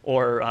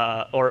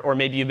 Or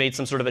maybe you made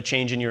some sort of a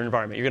change in your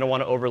environment. You're going to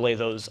want to overlay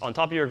those on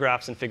top of your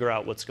graphs and figure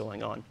out what's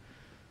going on.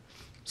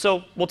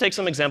 So we'll take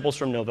some examples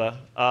from Nova.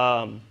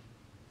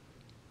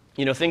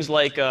 Things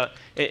like,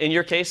 in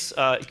your case,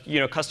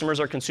 customers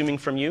are consuming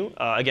from you.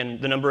 Again,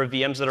 the number of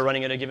VMs that are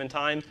running at a given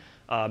time,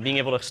 being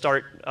able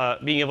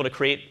to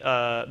create,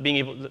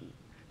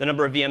 the the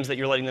number of VMs that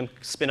you're letting them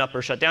spin up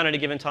or shut down at a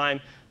given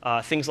time,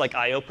 things like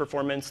I/O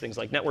performance, things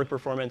like network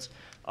performance.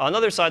 On the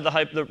other side,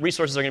 the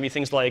resources are going to be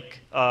things like,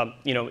 are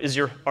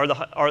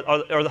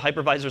the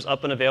hypervisors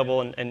up and available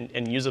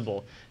and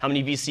usable? How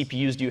many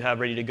vCPUs do you have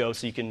ready to go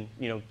so you can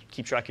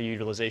keep track of your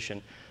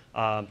utilization?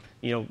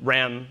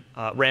 RAM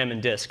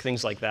and disk,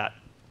 things like that.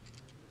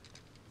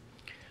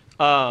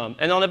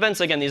 And on events,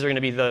 again, these are going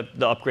to be the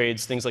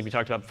upgrades, things like we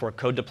talked about before,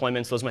 code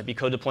deployments. Those might be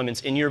code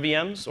deployments in your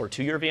VMs or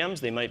to your VMs.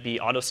 They might be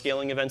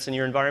auto-scaling events in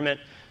your environment,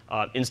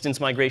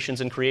 instance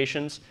migrations and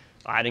creations,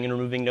 adding and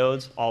removing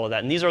nodes, all of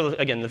that. And these are,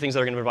 again, the things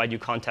that are going to provide you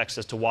context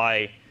as to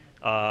why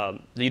the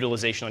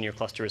utilization on your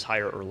cluster is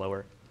higher or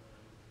lower.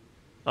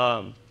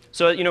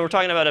 So we're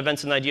talking about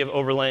events and the idea of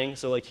overlaying.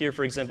 So like here,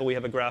 for example, we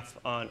have a graph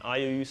on I/O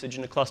usage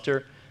in a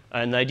cluster.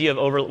 And the idea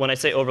of when I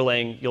say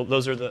overlaying,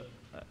 those are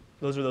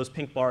those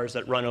pink bars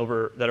that run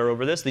over that are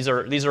over this. These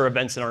are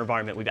events in our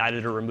environment. We've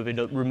added or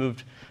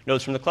removed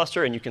nodes from the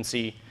cluster, and you can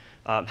see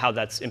how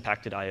that's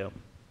impacted I/O.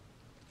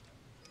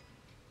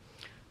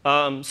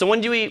 So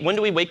when do we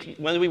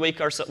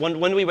wake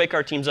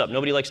our teams up?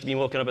 Nobody likes to be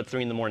woken up at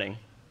 3 in the morning.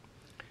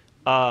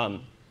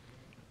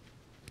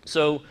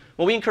 So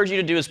what we encourage you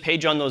to do is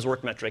page on those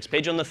work metrics.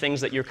 Page on the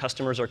things that your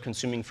customers are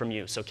consuming from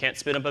you. So can't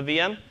spin up a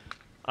VM,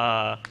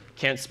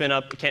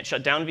 can't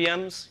shut down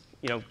VMs.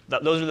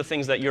 Those are the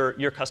things that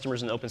your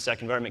customers in the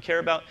OpenStack environment care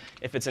about.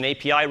 If it's an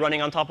API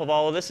running on top of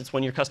all of this, it's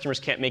when your customers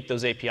can't make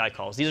those API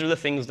calls. These are the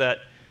things that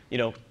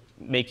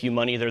make you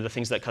money. They're the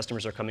things that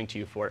customers are coming to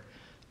you for.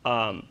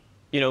 What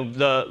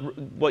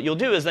you'll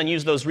do is then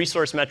use those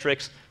resource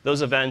metrics,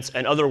 those events,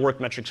 and other work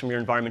metrics from your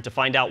environment to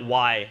find out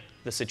why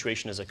the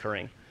situation is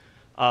occurring.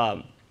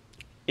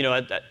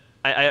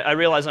 I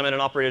realize I'm at an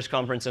operators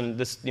conference, and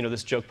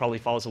this joke probably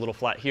falls a little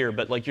flat here,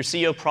 but like your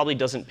CEO probably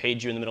doesn't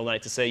page you in the middle of the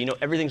night to say,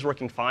 everything's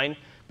working fine,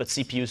 but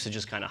CPU usage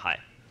is kind of high,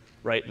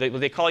 right?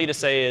 What they call you to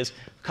say is,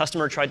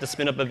 customer tried to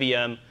spin up a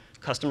VM,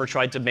 customer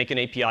tried to make an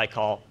API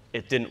call,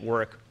 it didn't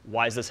work.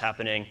 Why is this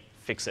happening?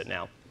 Fix it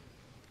now.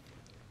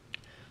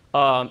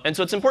 And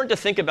so it's important to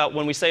think about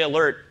when we say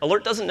alert.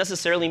 Alert doesn't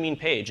necessarily mean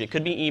page. It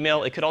could be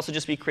email. It could also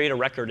just be create a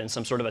record in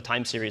some sort of a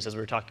time series, as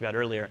we were talking about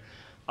earlier.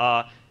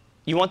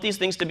 You want these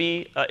things to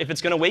be, if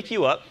it's going to wake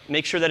you up,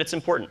 make sure that it's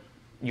important.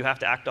 You have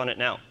to act on it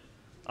now.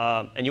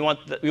 And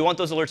we want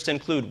those alerts to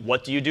include,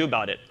 what do you do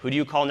about it? Who do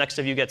you call next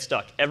if you get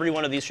stuck? Every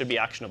one of these should be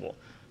actionable.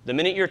 The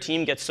minute your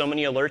team gets so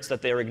many alerts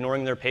that they're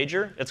ignoring their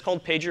pager, it's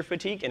called pager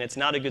fatigue, and it's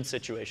not a good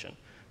situation,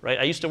 right?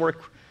 I used to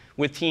work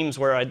with teams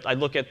where I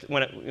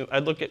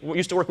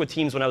used to work with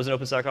teams when I was an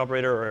OpenStack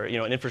operator or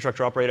an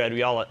infrastructure operator at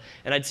Uyala,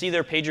 and I'd see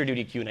their pager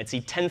duty queue, and I'd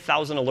see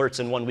 10,000 alerts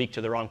in 1 week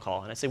to their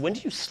on-call, and I'd say, when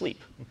do you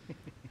sleep?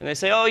 And they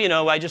say, oh,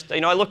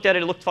 I looked at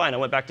it, it looked fine, I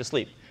went back to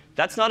sleep.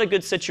 That's not a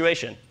good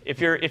situation.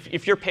 If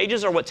your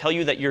pages are what tell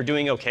you that you're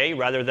doing OK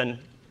rather than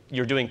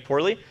you're doing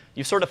poorly,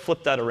 you sort of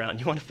flip that around.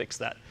 You want to fix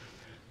that.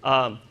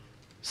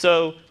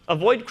 So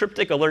avoid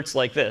cryptic alerts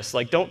like this.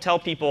 Like, don't tell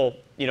people,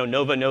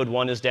 Nova Node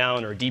 1 is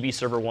down or DB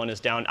Server 1 is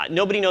down.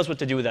 Nobody knows what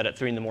to do with that at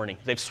 3 in the morning.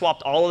 They've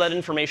swapped all of that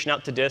information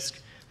out to disk.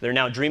 They're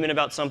now dreaming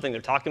about something. They're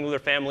talking with their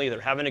family.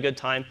 They're having a good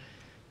time.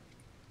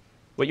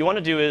 What you want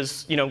to do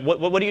is,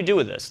 what do you do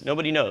with this?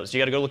 Nobody knows. You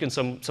got to go look in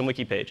some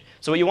wiki page.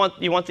 So you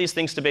want these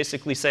things to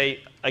basically say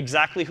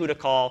exactly who to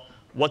call,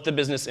 what the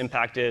business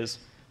impact is,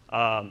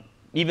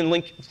 even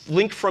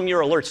link from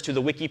your alerts to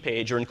the wiki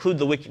page, or include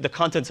the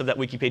contents of that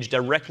wiki page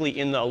directly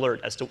in the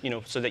alert as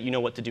to, so that you know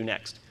what to do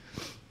next.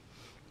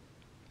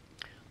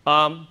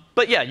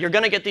 But yeah, you're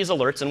going to get these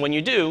alerts, and when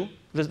you do,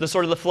 the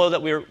sort of the flow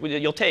that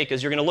you'll take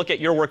is you're going to look at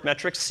your work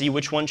metrics, see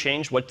which one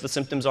changed, what the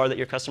symptoms are that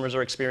your customers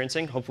are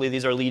experiencing. Hopefully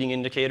these are leading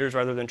indicators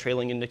rather than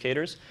trailing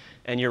indicators,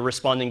 and you're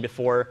responding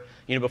before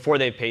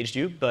they've paged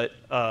you, but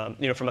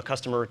from a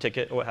customer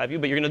ticket or what have you.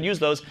 But you're going to use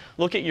those,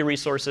 look at your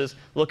resources,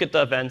 look at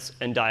the events,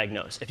 and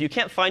diagnose. If you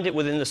can't find it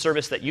within the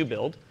service that you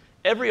build,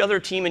 every other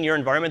team in your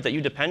environment that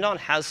you depend on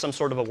has some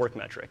sort of a work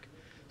metric.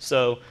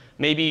 So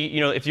maybe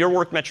if your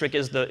work metric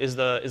is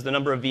the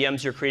number of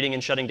VMs you're creating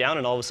and shutting down,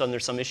 and all of a sudden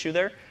there's some issue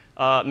there,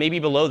 maybe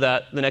below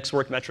that, the next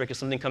work metric is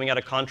something coming out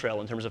of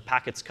Contrail in terms of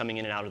packets coming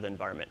in and out of the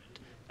environment.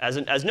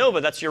 As Nova,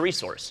 that's your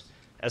resource.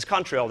 As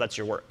Contrail, that's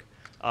your work.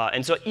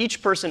 And so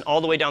each person all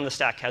the way down the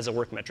stack has a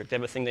work metric. They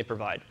have a thing they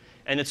provide.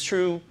 And it's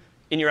true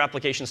in your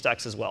application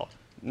stacks as well.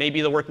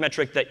 Maybe the work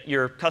metric that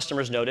your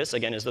customers notice,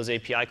 again, is those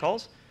API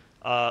calls.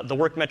 The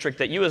work metric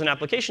that you as an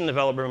application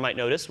developer might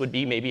notice would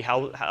be maybe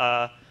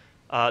how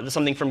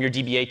something from your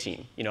DBA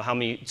team, how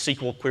many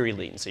SQL query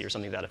latency or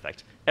something to that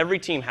effect. Every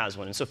team has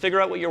one. And so figure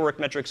out what your work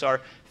metrics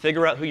are,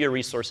 figure out who your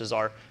resources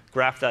are,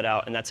 graph that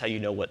out, and that's how you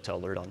know what to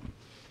alert on.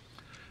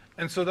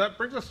 And so that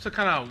brings us to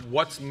kind of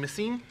what's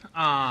missing.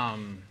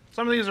 Some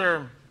of these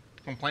are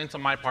complaints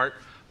on my part,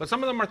 but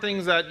some of them are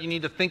things that you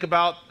need to think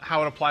about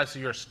how it applies to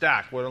your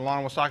stack. What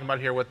Alana was talking about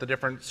here with the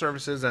different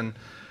services and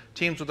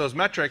teams with those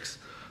metrics.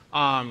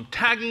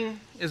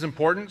 Tagging is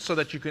important so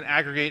that you can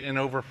aggregate and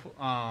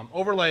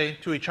overlay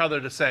to each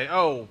other to say,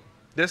 oh,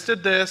 this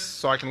did this,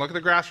 so I can look at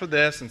the graphs for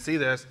this and see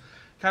this.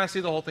 kind of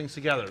see the whole thing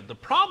together. The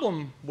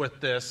problem with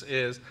this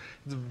is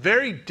it's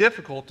very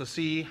difficult to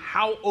see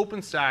how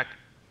OpenStack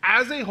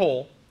as a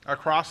whole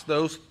across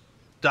those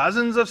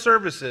dozens of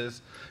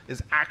services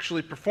is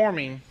actually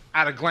performing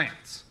at a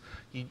glance.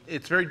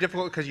 It's very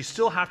difficult because you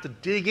still have to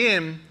dig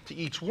in to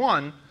each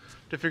one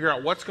to figure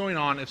out what's going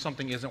on if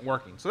something isn't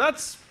working. So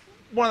that's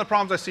one of the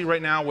problems I see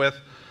right now with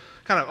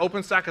kind of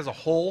OpenStack as a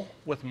whole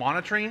with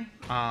monitoring.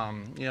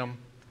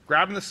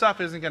 Grabbing the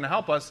stuff isn't going to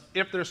help us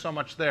if there's so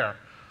much there.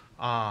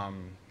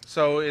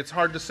 So it's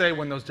hard to say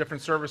when those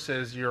different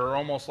services, you're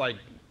almost like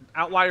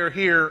outlier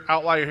here,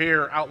 outlier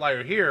here,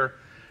 outlier here.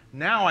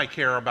 Now I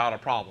care about a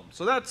problem.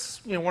 So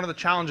that's one of the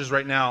challenges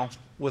right now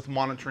with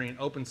monitoring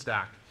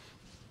OpenStack.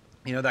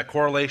 That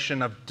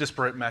correlation of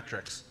disparate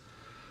metrics.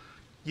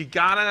 You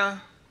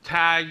gotta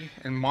tag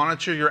and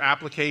monitor your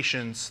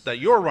applications that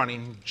you're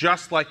running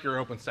just like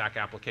your OpenStack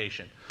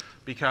application.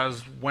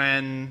 Because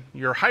when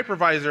your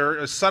hypervisor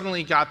has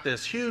suddenly got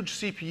this huge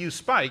CPU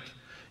spike,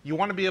 you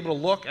want to be able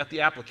to look at the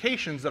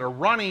applications that are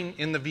running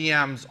in the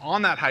VMs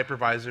on that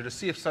hypervisor to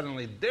see if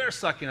suddenly they're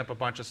sucking up a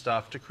bunch of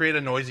stuff to create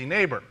a noisy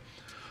neighbor.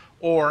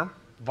 Or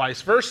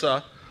vice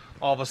versa,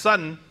 all of a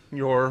sudden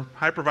your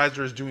hypervisor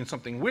is doing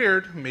something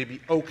weird,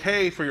 maybe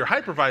okay for your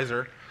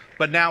hypervisor,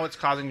 but now it's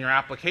causing your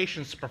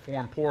applications to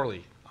perform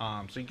poorly.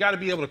 So you got to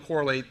be able to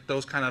correlate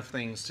those kind of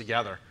things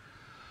together.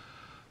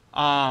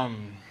 Sorry,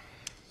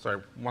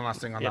 one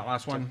last thing on that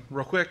last one,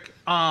 real quick.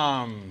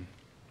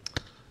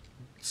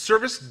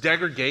 Service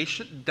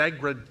degradation,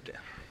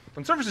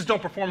 when services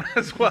don't perform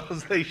as well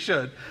as they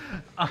should,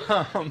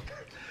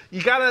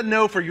 you got to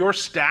know for your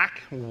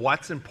stack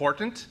what's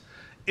important.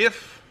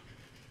 If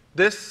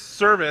this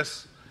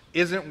service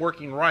isn't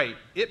working right,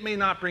 it may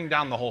not bring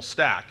down the whole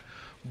stack,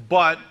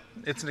 but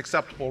it's an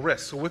acceptable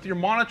risk. So with your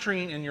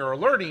monitoring and your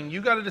alerting,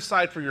 you got to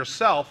decide for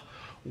yourself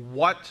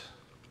what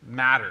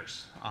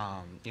matters.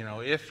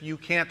 If you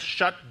can't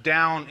shut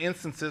down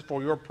instances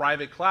for your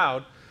private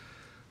cloud,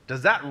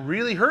 does that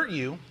really hurt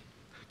you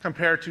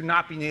compared to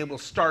not being able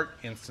to start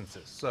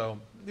instances? So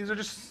these are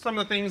just some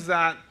of the things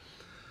that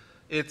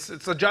it's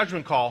a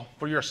judgment call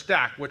for your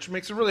stack, which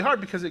makes it really hard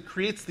because it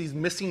creates these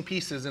missing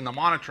pieces in the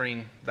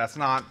monitoring that's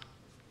not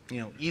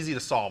easy to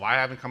solve. I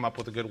haven't come up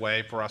with a good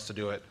way for us to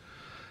do it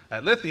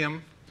at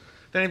Lithium.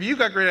 Then if you've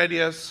got great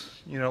ideas,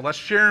 let's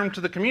share them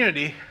to the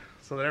community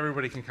so that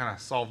everybody can kind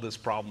of solve this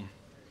problem.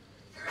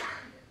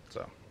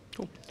 So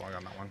cool. That's all I got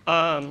on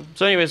that one.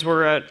 So anyways,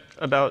 we're at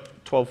about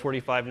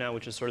 12:45 now,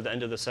 which is sort of the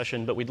end of the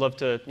session. But we'd love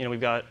to, we've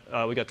got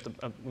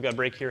a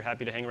break here.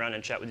 Happy to hang around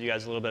and chat with you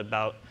guys a little bit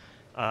about,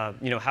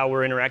 how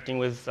we're interacting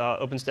with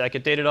OpenStack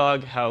at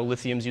DataDog, how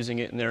Lithium's using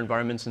it in their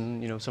environments,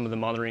 and some of the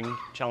monitoring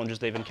challenges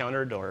they've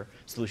encountered or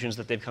solutions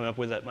that they've come up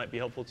with that might be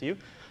helpful to you.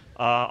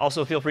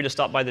 Also, feel free to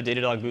stop by the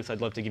DataDog booth.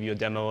 I'd love to give you a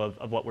demo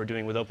of what we're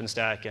doing with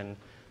OpenStack and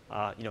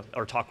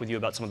or talk with you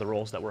about some of the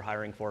roles that we're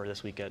hiring for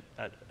this week at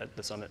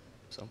the summit.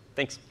 So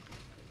thanks.